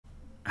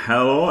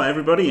Hello,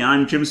 everybody.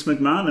 I'm James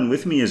McMahon, and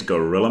with me is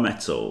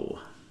GorillaMezzo.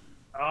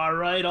 All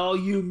right, all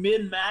you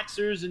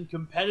min-maxers and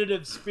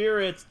competitive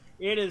spirits,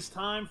 it is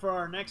time for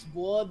our next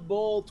Blood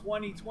Bowl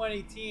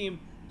 2020 team.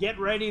 Get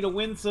ready to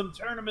win some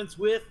tournaments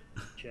with,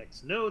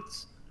 checks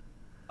notes.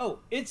 Oh,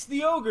 it's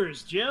the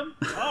Ogres, Jim.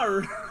 All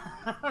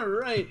right. All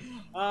right.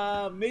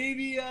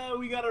 Maybe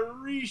we got to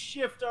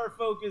reshift our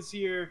focus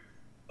here.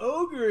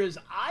 Ogres,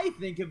 I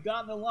think, have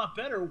gotten a lot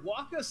better.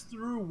 Walk us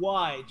through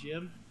why,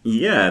 Jim.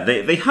 Yeah,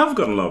 they have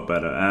got a lot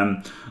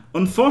better.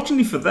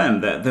 Unfortunately for them,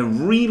 they're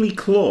really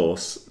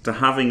close to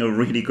having a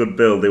really good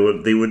build.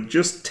 They were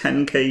just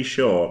 10k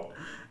short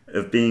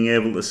of being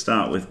able to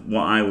start with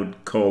what I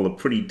would call a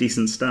pretty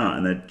decent start,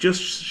 and they're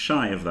just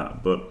shy of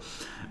that. But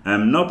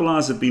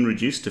Noblars have been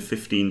reduced to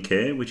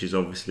 15k, which is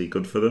obviously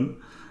good for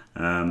them.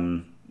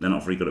 They're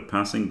not very good at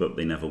passing, but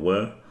they never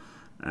were.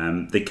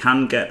 They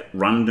can get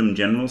random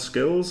general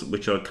skills,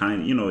 which are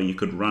you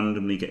could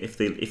randomly get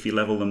if you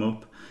level them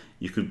up.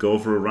 You could go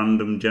for a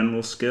random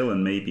general skill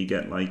and maybe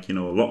get a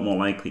lot more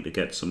likely to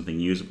get something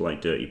usable like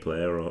Dirty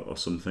Player or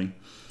something.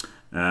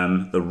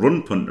 The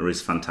run punter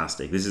is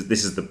fantastic. This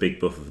is the big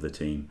buff of the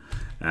team.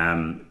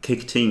 Kick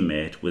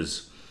teammate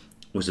was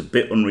a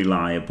bit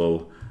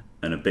unreliable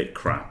and a bit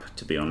crap,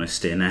 to be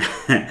honest, in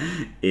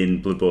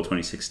Blood Bowl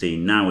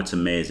 2016. Now it's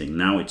amazing.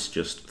 Now it's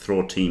just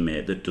throw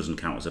teammate that doesn't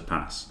count as a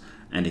pass,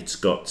 and it's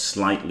got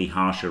slightly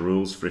harsher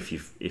rules for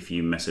if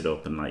you mess it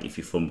up and if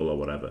you fumble or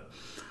whatever.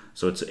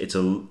 So it's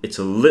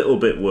a little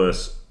bit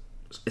worse.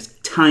 It's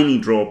a tiny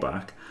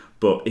drawback,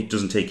 but it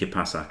doesn't take your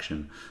pass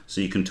action. So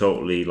you can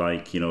totally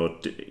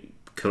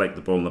collect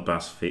the ball in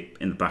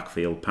the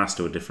backfield, pass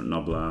to a different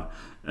Noblar,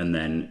 and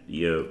then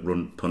your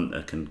run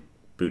punter can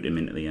boot him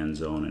into the end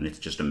zone, and it's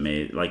just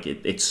amazing.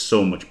 It's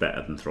so much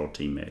better than throw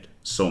teammate.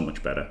 So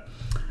much better.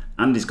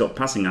 And he's got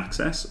passing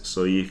access,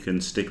 so you can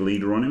stick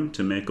leader on him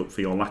to make up for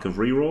your lack of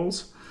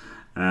rerolls.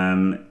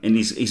 And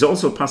he's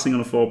also passing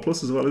on a 4+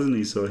 as well, isn't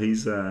he? So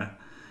he's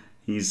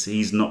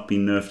not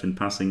been nerfed in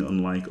passing,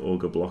 unlike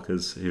Ogre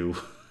blockers who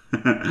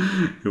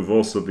who've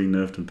also been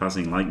nerfed in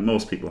passing, like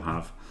most people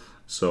have.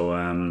 So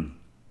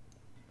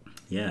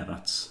yeah,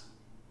 that's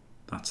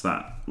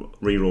that.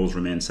 Rerolls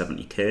remain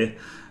 70k.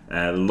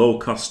 Low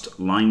cost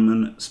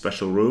lineman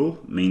special rule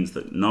means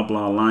that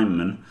Noblar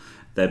linemen,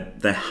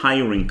 their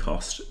hiring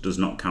cost does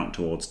not count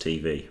towards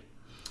TV.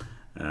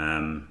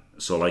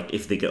 So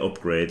if they get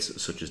upgrades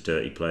such as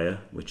Dirty Player,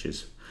 which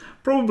is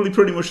probably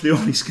pretty much the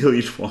only skill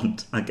you'd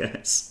want, I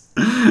guess,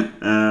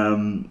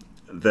 then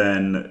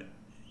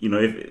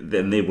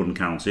then they wouldn't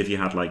count. So if you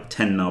had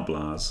 10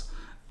 Noblars,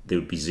 there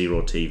would be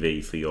 0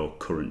 TV for your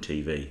current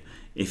TV.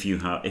 If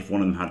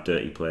one of them had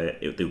Dirty Player,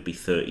 there would be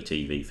 30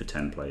 TV for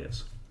 10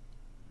 players.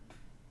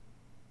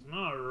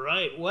 All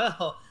right.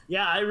 Well,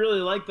 yeah, I really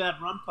like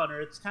that run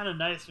punter. It's kind of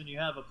nice when you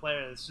have a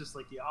player that's just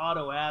the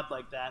auto ad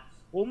like that.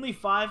 Only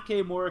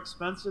 5k more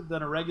expensive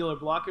than a regular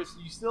blocker, so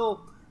you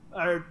still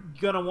are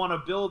gonna want to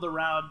build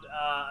around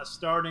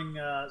starting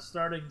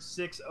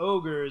 6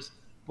 ogres.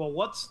 But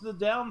what's the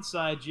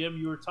downside, Jim?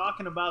 You were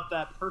talking about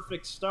that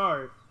perfect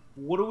start.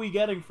 What are we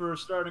getting for a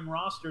starting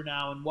roster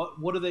now, and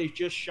what are they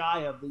just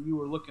shy of that you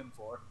were looking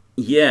for?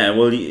 Yeah,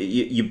 well,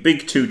 your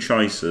big two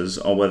choices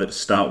are whether to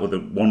start with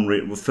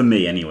well, for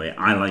me anyway,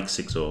 I like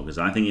 6 ogres.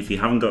 I think if you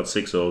haven't got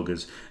 6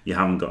 ogres, you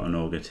haven't got an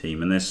ogre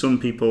team. And there's some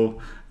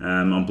people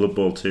on Blood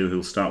Bowl 2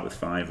 who'll start with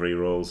 5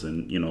 rerolls,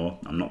 and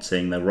I'm not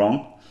saying they're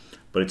wrong,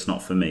 but it's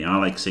not for me. I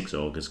like 6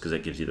 ogres because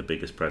it gives you the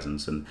biggest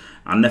presence, and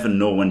I never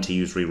know when to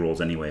use rerolls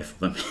anyway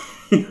for them.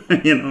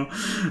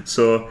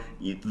 So,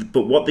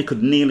 but what they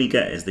could nearly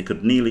get is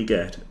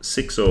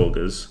 6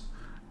 ogres,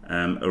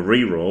 a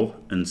reroll,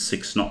 and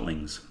 6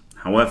 snotlings.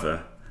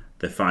 However,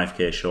 they're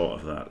 5k short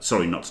of that.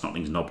 Sorry, not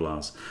snotlings,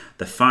 Noblars.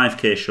 They're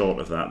 5k short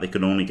of that. They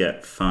could only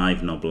get 5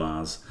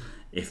 Noblars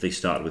if they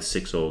started with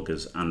 6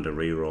 ogres and a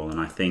reroll. And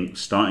I think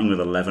starting with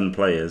 11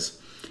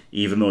 players,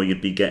 even though you'd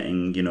be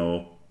getting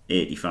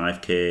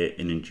 85k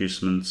in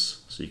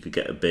inducements, so you could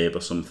get a babe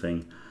or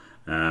something,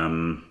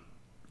 I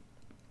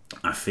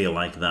feel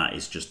like that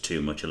is just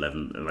too much.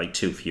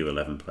 Too few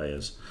 11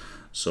 players.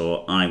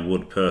 So I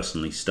would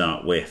personally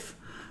start with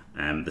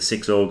the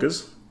 6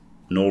 ogres,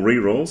 no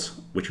rerolls,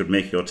 which would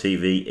make your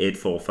TV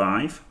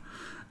 845,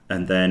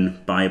 and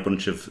then buy a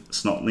bunch of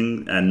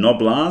snotling and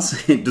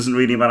Noblars. It doesn't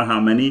really matter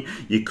how many.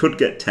 You could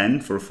get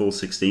 10 for a full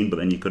 16, but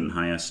then you couldn't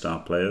hire star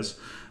players.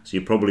 So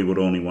you probably would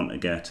only want to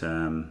get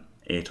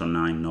 8 or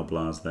 9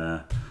 Noblars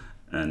there,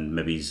 and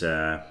maybe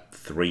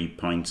 3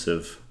 points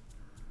of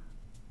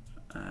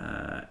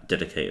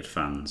dedicated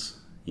fans.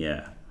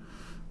 Yeah.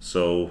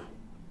 So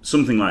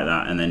something like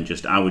that, and then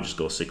I would just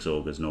go 6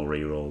 ogres, no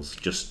rerolls.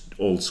 Just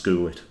old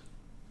school it.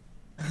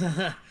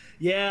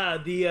 Yeah,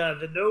 the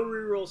no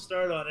reroll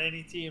start on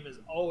any team is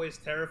always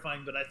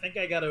terrifying, but I think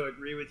I got to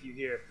agree with you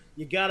here.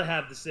 You got to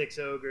have the 6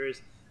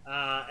 ogres,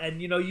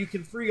 and you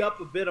can free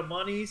up a bit of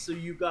money, so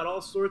you've got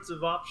all sorts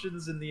of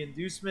options in the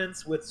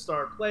inducements with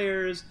star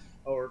players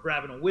or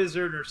grabbing a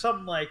wizard or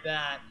something like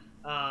that.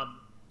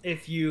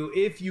 If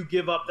you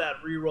give up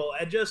that reroll,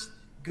 and just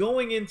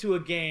going into a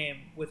game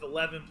with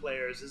 11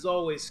 players is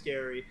always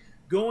scary.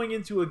 Going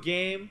into a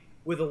game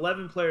with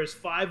 11 players,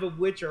 5 of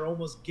which are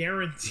almost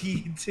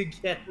guaranteed to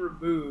get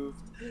removed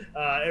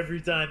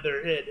every time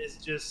they're hit, is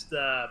just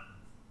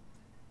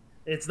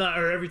it's not,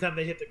 or every time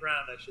they hit the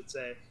ground, I should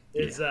say,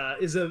 is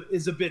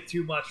a bit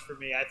too much for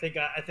me. I think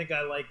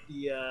I like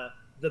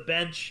the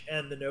bench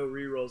and the no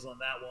rerolls on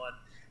that one,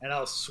 and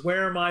I'll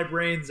swear my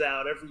brains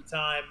out every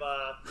time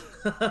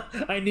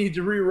I need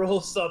to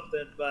reroll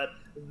something. But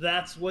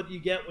that's what you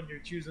get when you're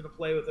choosing to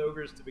play with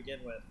ogres to begin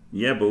with.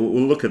 Yeah, but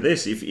we'll look at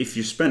this. If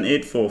you spent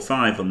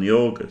 845 on the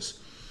ogres,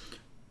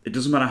 it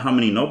doesn't matter how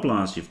many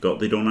Noblars you've got,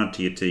 they don't add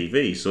to your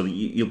TV, so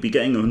you'll be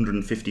getting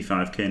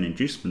 155k in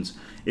inducements.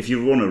 If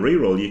you run a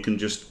reroll, you can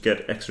just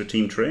get extra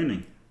team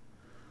training.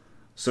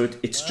 So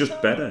it's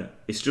just better.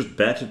 It's just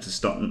better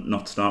to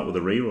not start with a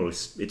reroll.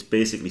 It's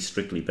basically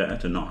strictly better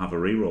to not have a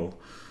reroll,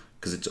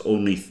 because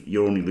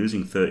you're only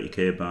losing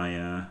 30k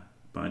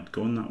by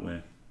going that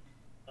way.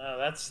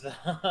 That's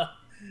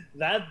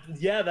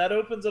that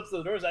opens up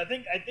the doors. I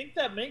think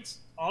that makes,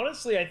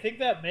 honestly, I think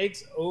that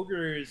makes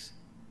ogres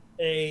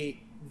a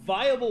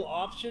viable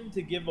option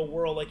to give a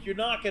whirl. Like, you're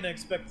not going to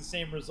expect the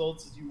same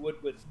results as you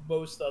would with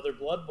most other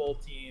Blood Bowl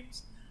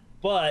teams,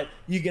 but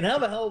you can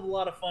have a hell of a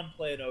lot of fun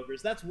playing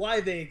ogres. That's why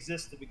they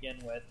exist to begin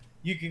with.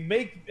 You can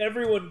make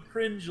everyone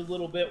cringe a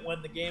little bit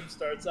when the game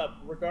starts up,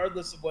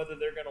 regardless of whether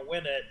they're going to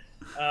win it.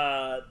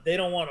 They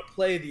don't want to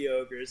play the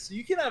ogres, so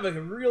you can have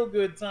a real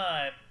good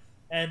time.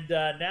 And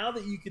now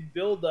that you can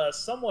build a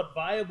somewhat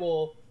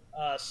viable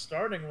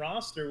starting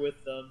roster with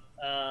them,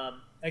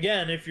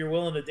 again, if you're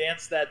willing to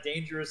dance that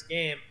dangerous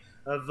game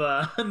of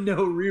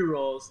no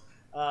rerolls,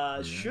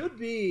 should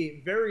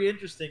be very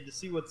interesting to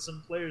see what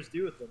some players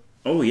do with them.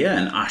 Oh yeah,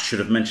 and I should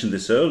have mentioned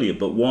this earlier,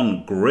 but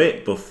one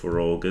great buff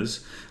for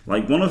ogres,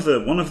 like one of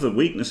the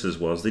weaknesses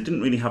was they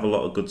didn't really have a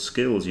lot of good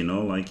skills. You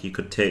know, like you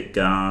could take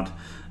guard,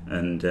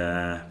 and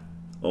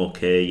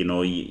okay, you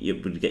know,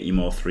 it would get you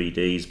more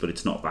 3Ds, but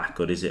it's not that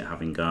good, is it,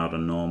 having guard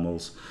and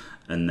normals?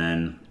 And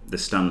then the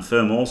stand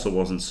firm also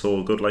wasn't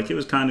so good. Like, it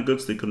was kind of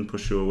good, so they couldn't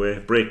push you away.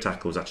 Break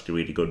tackle was actually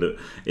really good.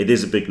 It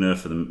is a big nerf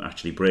for them,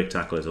 actually. Break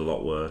tackle is a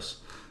lot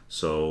worse.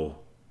 So,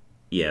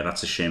 yeah,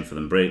 that's a shame for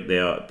them. Break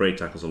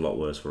tackle's a lot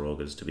worse for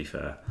ogres, to be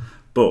fair.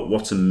 But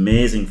what's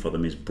amazing for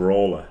them is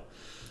brawler.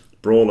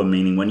 Brawler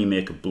meaning when you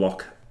make a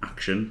block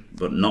action,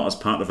 but not as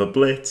part of a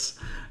blitz,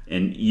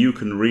 and you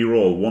can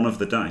re-roll one of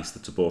the dice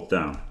that's both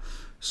down.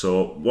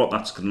 So what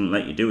that's going to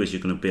let you do is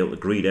you're going to be able to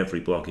greed every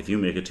block. If you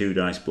make a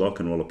 2-dice block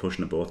and roll a push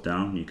and a both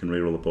down, you can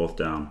re-roll a both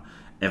down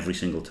every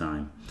single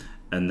time.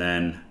 And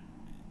then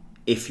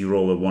if you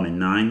roll a 1 in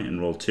 9 and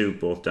roll 2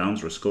 both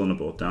downs, or a skull and a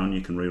both down,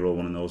 you can re-roll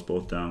one of those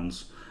both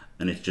downs,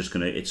 and it's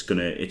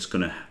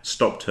gonna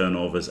stop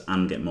turnovers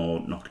and get more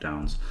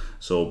knockdowns.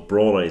 So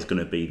brawler is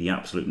going to be the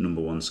absolute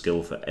 #1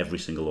 skill for every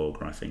single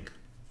ogre, I think.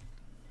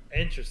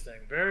 Interesting.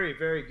 Very,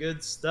 very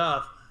good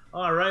stuff.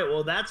 All right,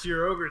 well, that's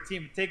your ogre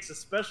team. It takes a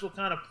special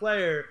kind of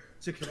player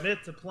to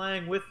commit to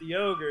playing with the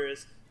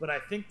ogres, but I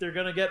think they're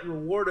going to get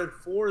rewarded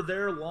for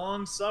their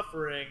long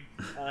suffering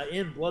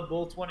in Blood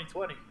Bowl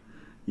 2020.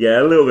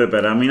 Yeah, a little bit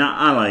better. I mean,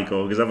 I like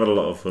ogres. I've had a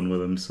lot of fun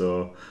with them,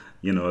 so,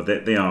 you know,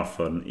 they are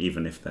fun,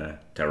 even if they're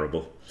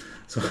terrible.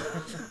 So,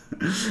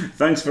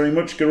 thanks very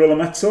much,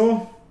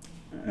 GorillaMezzo.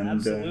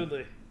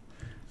 Absolutely.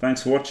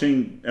 Thanks for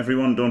watching,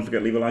 everyone. Don't forget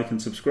to leave a like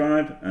and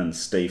subscribe, and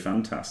stay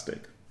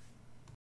fantastic.